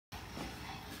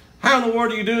How in the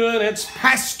world are you doing? It's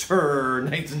Pastor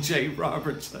Nathan J.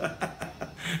 Roberts.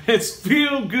 It's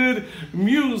Feel Good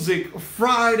Music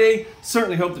Friday.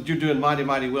 Certainly hope that you're doing mighty,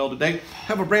 mighty well today.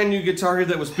 Have a brand new guitar here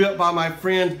that was built by my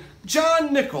friend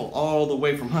John Nickel, all the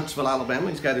way from Huntsville, Alabama.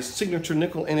 He's got his signature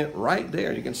nickel in it right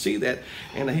there. You can see that.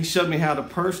 And he showed me how to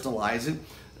personalize it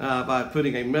by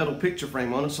putting a metal picture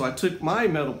frame on it. So I took my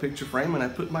metal picture frame and I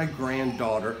put my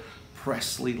granddaughter,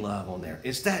 Presley Love, on there.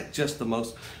 Is that just the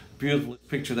most beautiful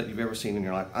picture that you've ever seen in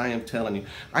your life? I am telling you.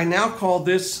 I now call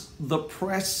this the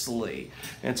Presley.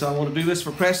 And so I want to do this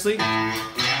for Presley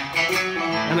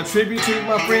and a tribute to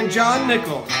my friend John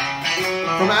Nickel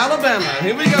from Alabama.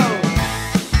 Here we go.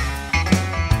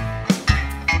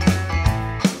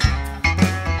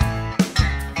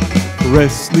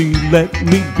 Presley, let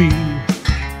me be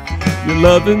your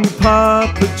loving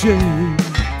Papa J.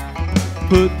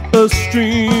 Put a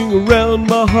string around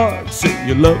my heart, say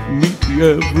you love me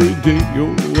every day.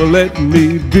 Oh, let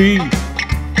me be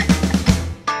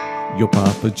your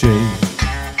Papa J.